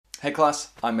Hey class,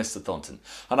 I'm Mr Thornton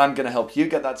and I'm going to help you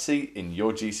get that C in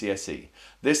your GCSE.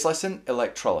 This lesson,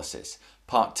 Electrolysis.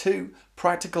 Part 2,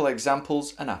 Practical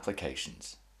Examples and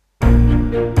Applications.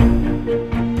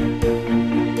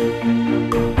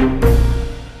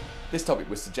 This topic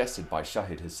was suggested by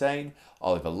Shahid Hussain,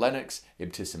 Oliver Lennox,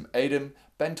 Ibtisam Adam,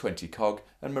 Ben 20 Cog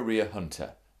and Maria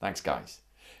Hunter. Thanks guys.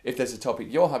 If there's a topic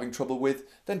you're having trouble with,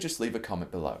 then just leave a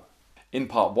comment below. In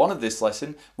part 1 of this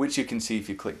lesson, which you can see if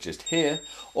you click just here,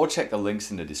 or check the links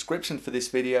in the description for this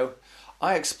video,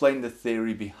 I explain the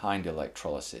theory behind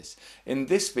electrolysis. In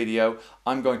this video,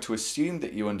 I'm going to assume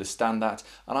that you understand that,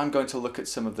 and I'm going to look at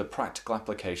some of the practical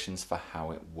applications for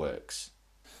how it works.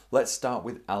 Let's start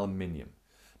with aluminium.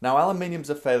 Now, aluminium's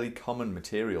a fairly common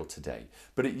material today,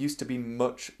 but it used to be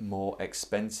much more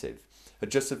expensive.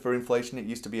 Adjusted for inflation, it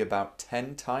used to be about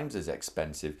 10 times as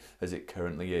expensive as it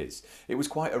currently is. It was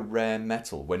quite a rare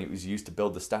metal when it was used to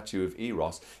build the statue of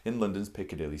Eros in London's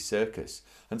Piccadilly Circus,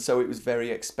 and so it was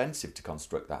very expensive to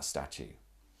construct that statue.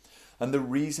 And the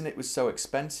reason it was so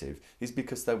expensive is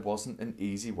because there wasn't an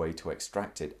easy way to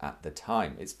extract it at the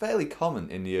time. It's fairly common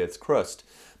in the Earth's crust,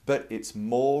 but it's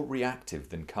more reactive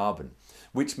than carbon,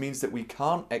 which means that we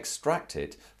can't extract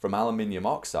it from aluminium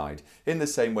oxide in the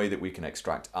same way that we can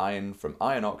extract iron from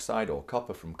iron oxide or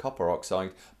copper from copper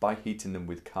oxide by heating them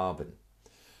with carbon.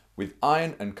 With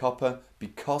iron and copper,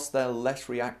 because they're less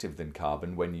reactive than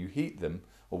carbon, when you heat them,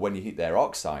 or when you heat their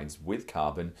oxides with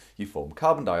carbon, you form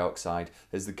carbon dioxide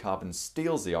as the carbon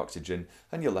steals the oxygen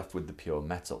and you're left with the pure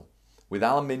metal. With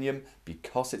aluminium,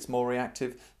 because it's more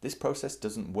reactive, this process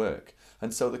doesn't work,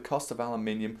 and so the cost of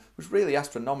aluminium was really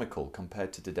astronomical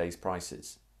compared to today's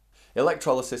prices.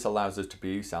 Electrolysis allows us to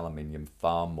produce aluminium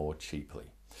far more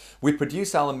cheaply. We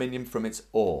produce aluminium from its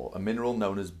ore, a mineral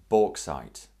known as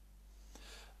bauxite.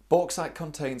 Bauxite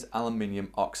contains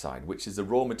aluminium oxide, which is the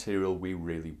raw material we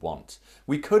really want.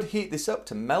 We could heat this up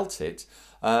to melt it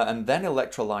and then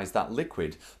electrolyse that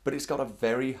liquid, but it's got a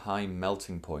very high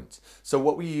melting point. So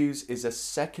what we use is a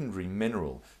secondary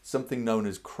mineral, something known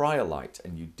as cryolite,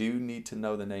 and you do need to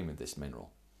know the name of this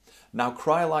mineral. Now,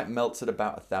 cryolite melts at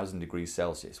about 1000 degrees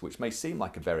Celsius, which may seem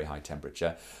like a very high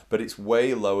temperature, but it's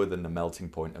way lower than the melting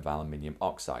point of aluminium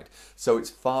oxide. So it's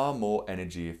far more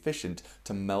energy efficient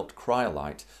to melt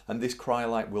cryolite, and this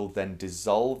cryolite will then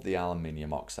dissolve the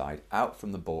aluminium oxide out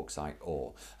from the bauxite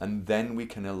ore, and then we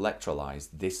can electrolyse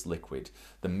this liquid,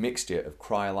 the mixture of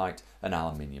cryolite and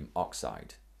aluminium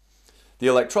oxide. The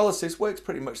electrolysis works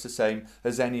pretty much the same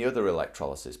as any other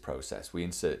electrolysis process. We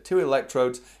insert 2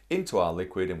 electrodes into our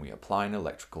liquid and we apply an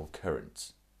electrical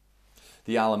current.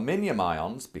 The aluminium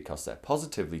ions, because they're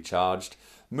positively charged,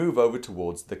 move over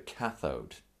towards the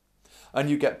cathode. And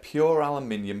you get pure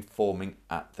aluminium forming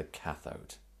at the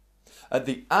cathode. At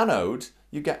the anode,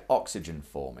 you get oxygen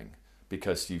forming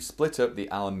because you split up the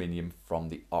aluminium from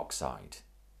the oxide.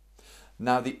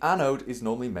 Now, the anode is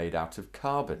normally made out of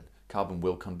carbon. Carbon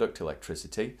will conduct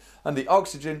electricity, and the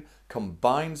oxygen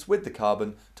combines with the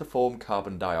carbon to form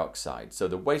carbon dioxide, so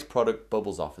the waste product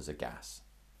bubbles off as a gas.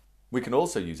 We can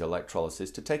also use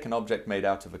electrolysis to take an object made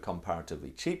out of a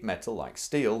comparatively cheap metal like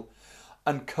steel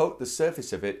and coat the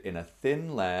surface of it in a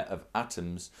thin layer of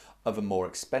atoms of a more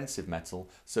expensive metal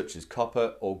such as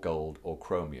copper or gold or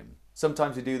chromium.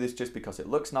 Sometimes we do this just because it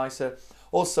looks nicer,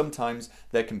 or sometimes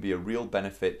there can be a real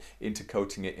benefit into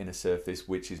coating it in a surface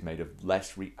which is made of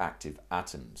less reactive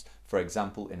atoms, for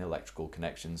example in electrical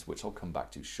connections, which I'll come back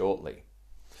to shortly.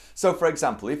 So for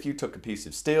example, if you took a piece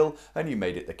of steel and you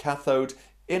made it the cathode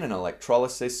in an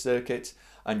electrolysis circuit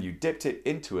and you dipped it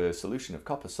into a solution of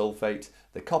copper sulfate,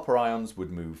 the copper ions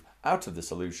would move out of the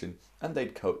solution and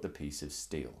they'd coat the piece of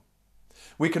steel.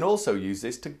 We can also use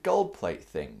this to gold plate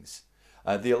things.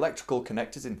 The electrical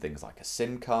connectors in things like a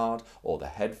SIM card or the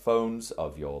headphones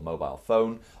of your mobile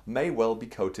phone may well be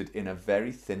coated in a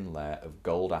very thin layer of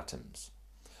gold atoms.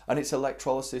 And it's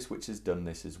electrolysis which has done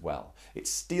this as well. It's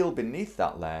steel beneath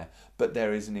that layer, but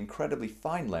there is an incredibly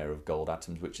fine layer of gold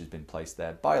atoms which has been placed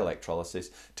there by electrolysis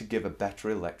to give a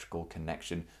better electrical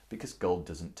connection because gold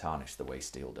doesn't tarnish the way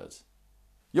steel does.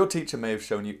 Your teacher may have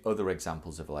shown you other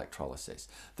examples of electrolysis.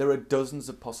 There are dozens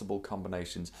of possible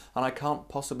combinations and I can't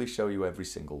possibly show you every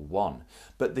single one,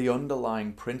 but the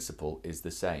underlying principle is the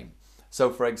same. So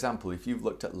for example, if you've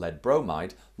looked at lead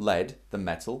bromide, lead, the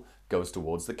metal, goes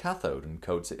towards the cathode and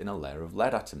coats it in a layer of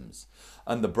lead atoms.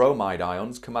 And the bromide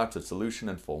ions come out of solution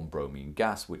and form bromine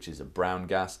gas, which is a brown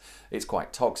gas. It's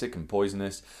quite toxic and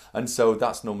poisonous, and so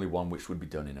that's normally one which would be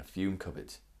done in a fume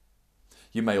cupboard.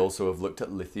 You may also have looked at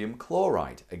lithium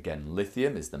chloride. Again,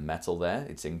 lithium is the metal there,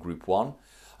 it's in group 1.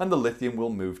 and the lithium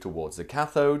will move towards the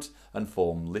cathode and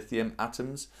form lithium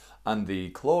atoms, and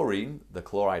the chlorine, the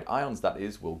chloride ions that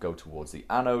is, will go towards the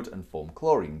anode and form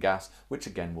chlorine gas, which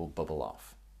again will bubble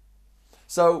off.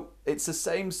 So it's the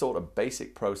same sort of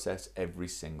basic process every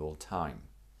single time.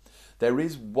 There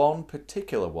is one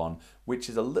particular one which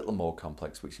is a little more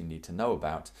complex, which you need to know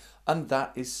about, and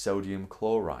that is sodium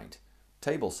chloride,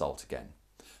 table salt again.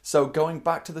 So going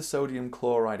back to the sodium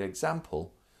chloride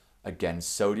example, again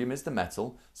sodium is the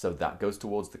metal, so that goes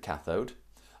towards the cathode,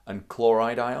 and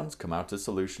chloride ions come out of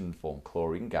solution and form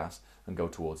chlorine gas and go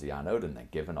towards the anode, and they're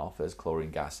given off as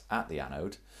chlorine gas at the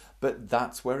anode, but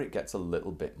that's where it gets a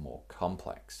little bit more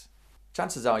complex.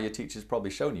 Chances are your teacher's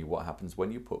probably shown you what happens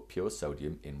when you put pure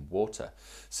sodium in water.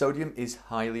 Sodium is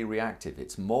highly reactive,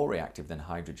 it's more reactive than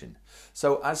hydrogen.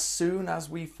 So as soon as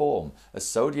we form a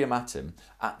sodium atom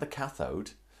at the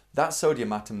cathode, that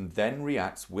sodium atom then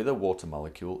reacts with a water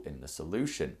molecule in the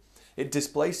solution. It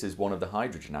displaces one of the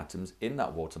hydrogen atoms in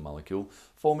that water molecule,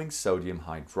 forming sodium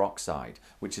hydroxide,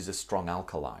 which is a strong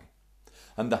alkali.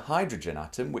 And the hydrogen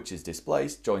atom which is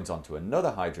displaced joins onto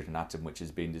another hydrogen atom which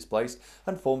is being displaced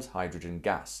and forms hydrogen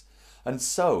gas. And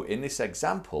so in this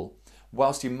example,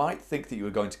 whilst you might think that you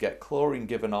are going to get chlorine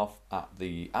given off at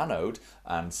the anode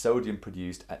and sodium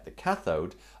produced at the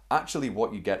cathode, actually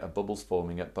what you get are bubbles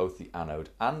forming at both the anode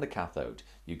and the cathode.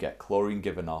 You get chlorine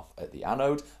given off at the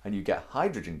anode and you get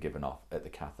hydrogen given off at the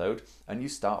cathode, and you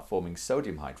start forming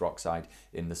sodium hydroxide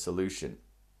in the solution.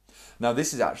 Now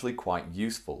this is actually quite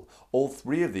useful. All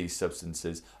three of these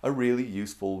substances are really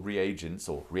useful reagents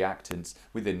or reactants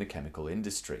within the chemical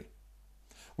industry.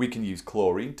 We can use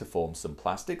chlorine to form some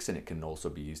plastics, and it can also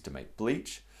be used to make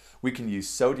bleach. We can use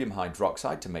sodium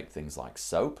hydroxide to make things like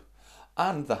soap.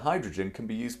 And the hydrogen can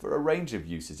be used for a range of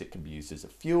uses. It can be used as a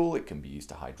fuel, it can be used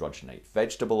to hydrogenate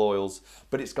vegetable oils,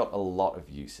 but it's got a lot of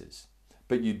uses.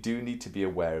 But you do need to be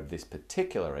aware of this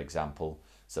particular example.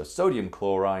 So sodium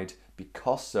chloride,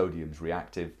 because sodium's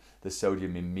reactive, the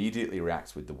sodium immediately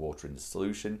reacts with the water in the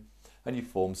solution, and you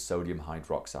form sodium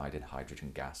hydroxide and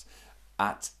hydrogen gas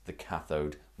at the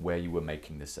cathode where you were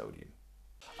making the sodium.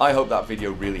 I hope that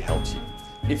video really helped you.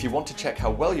 If you want to check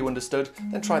how well you understood,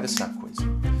 then try the snap quiz.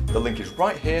 The link is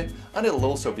right here, and it'll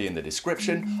also be in the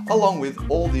description, along with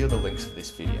all the other links for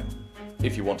this video.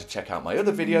 If you want to check out my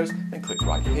other videos, then click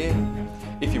right here.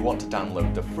 If you want to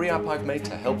download the free app I've made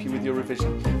to help you with your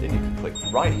revision, then you can click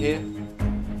right here.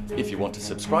 If you want to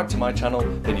subscribe to my channel,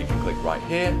 then you can click right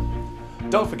here.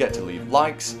 Don't forget to leave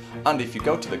likes, and if you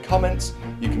go to the comments,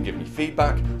 you can give me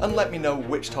feedback and let me know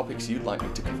which topics you'd like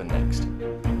me to cover next.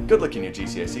 Good luck in your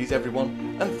GCSEs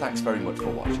everyone, and thanks very much for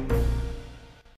watching.